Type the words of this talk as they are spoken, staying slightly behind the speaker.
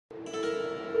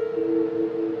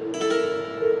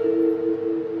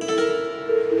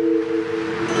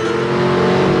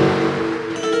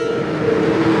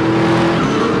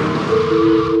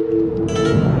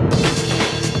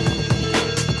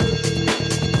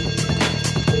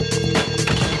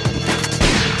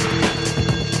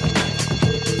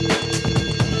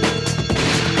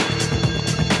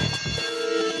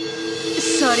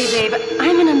Sorry, babe.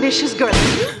 I'm an ambitious girl.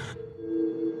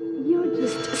 You're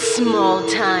just small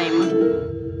time.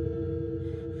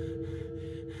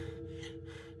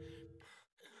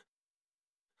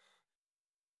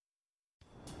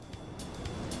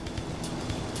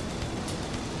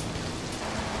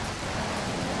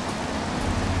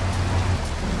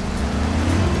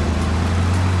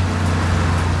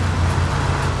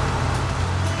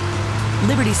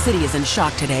 Liberty City is in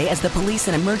shock today as the police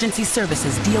and emergency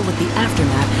services deal with the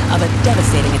aftermath of a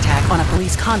devastating attack on a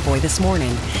police convoy this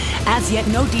morning. As yet,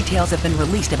 no details have been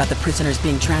released about the prisoners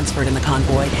being transferred in the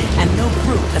convoy, and no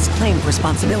group has claimed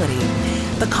responsibility.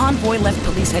 The convoy left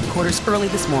police headquarters early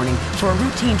this morning for a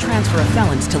routine transfer of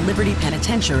felons to Liberty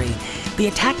Penitentiary. The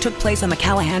attack took place on the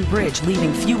Callahan Bridge,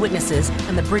 leaving few witnesses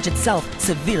and the bridge itself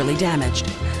severely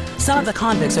damaged. Some of the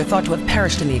convicts are thought to have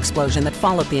perished in the explosion that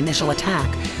followed the initial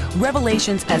attack.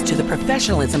 Revelations as to the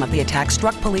professionalism of the attack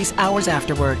struck police hours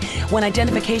afterward, when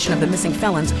identification of the missing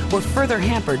felons were further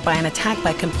hampered by an attack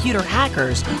by computer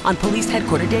hackers on police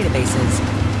headquarters databases.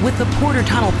 With the Porter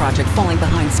Tunnel project falling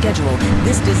behind schedule,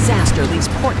 this disaster leaves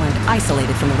Portland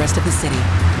isolated from the rest of the city.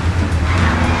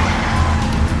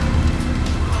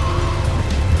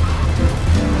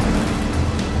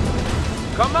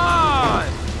 Come on!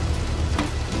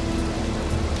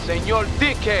 Senor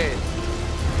Dickhead!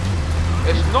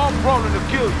 It's no problem to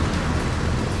kill you.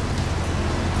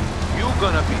 You're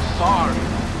gonna be sorry.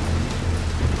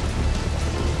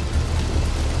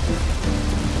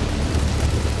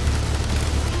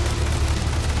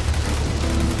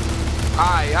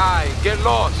 Aye, get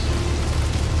lost.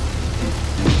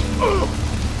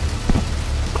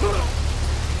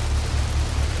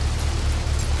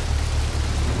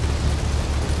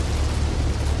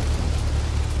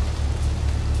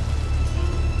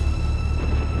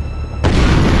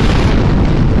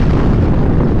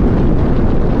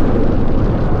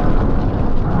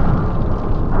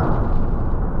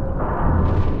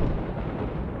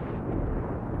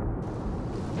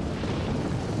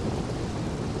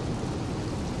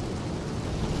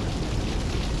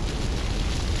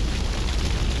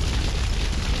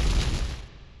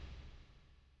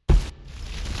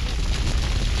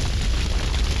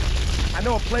 I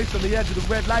know a place on the edge of the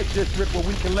red light district where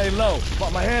we can lay low,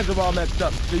 but my hands are all messed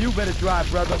up, so you better drive,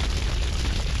 brother.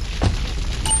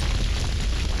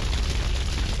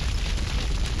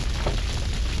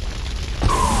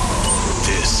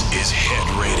 This is Head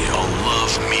Radio,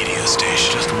 Love Media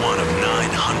Station. Just one of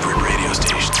 900 radio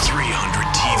stations, 300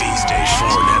 TV stations,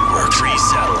 4 networks, 3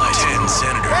 satellites, 10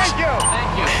 senators. Thank you!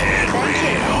 Head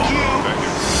Radio.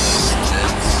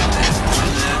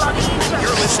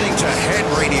 You're listening to Head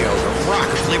Radio, the rock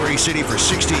of Liberty City for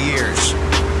 60 years.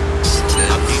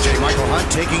 I'm DJ Michael Hunt,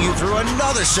 taking you through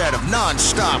another set of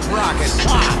non-stop rock and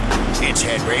pop. It's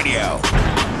Head Radio.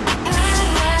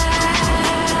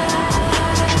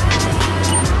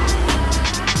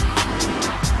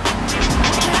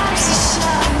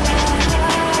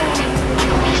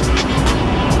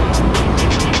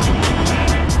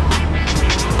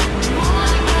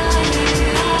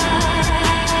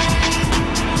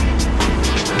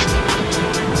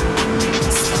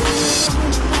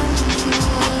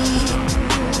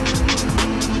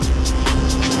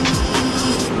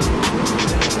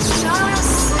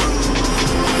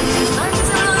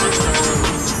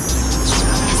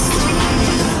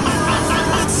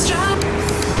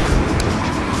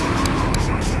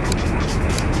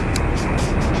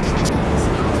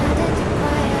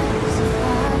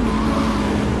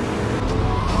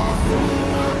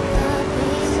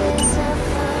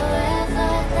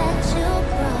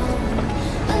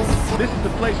 This is the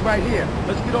place right here.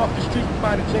 Let's get off the street and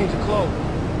find a change of clothes.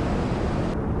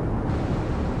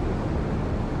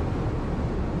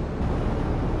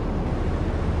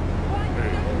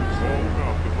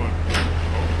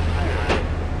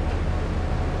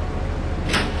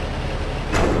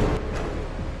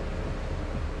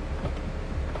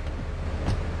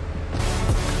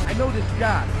 I know this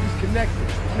guy. He's connected.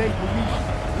 His name's Luigi.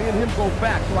 Me and him go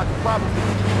back, so I can probably get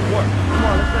you to work. Come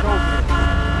on, let's head over there.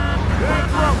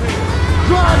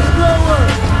 Drive slower!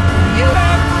 You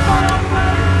have fun!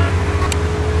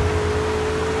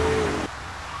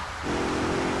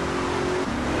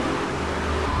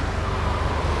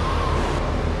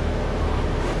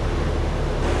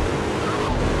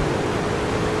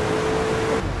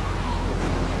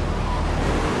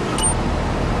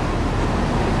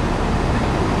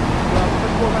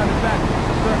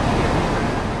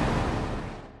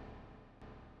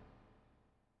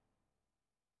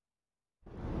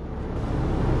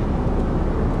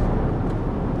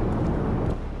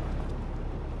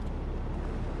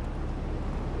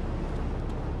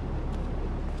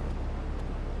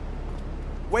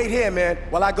 Wait here, man,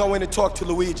 while I go in and talk to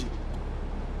Luigi. Say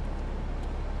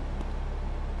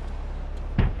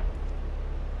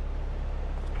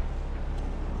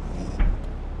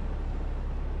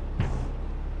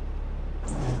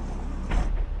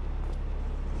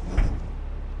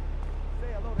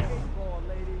hello to 8-Ball,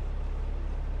 ladies.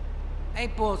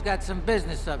 8-Ball's got some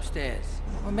business upstairs.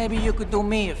 Or maybe you could do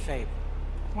me a favor.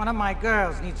 One of my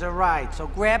girls needs a ride, so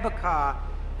grab a car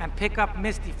and pick up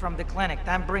Misty from the clinic,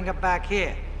 then bring her back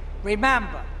here.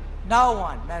 Remember, no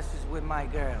one messes with my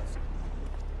girls.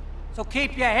 So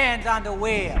keep your hands on the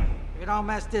wheel. If you don't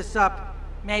mess this up,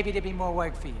 maybe there'll be more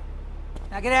work for you.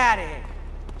 Now get out of here.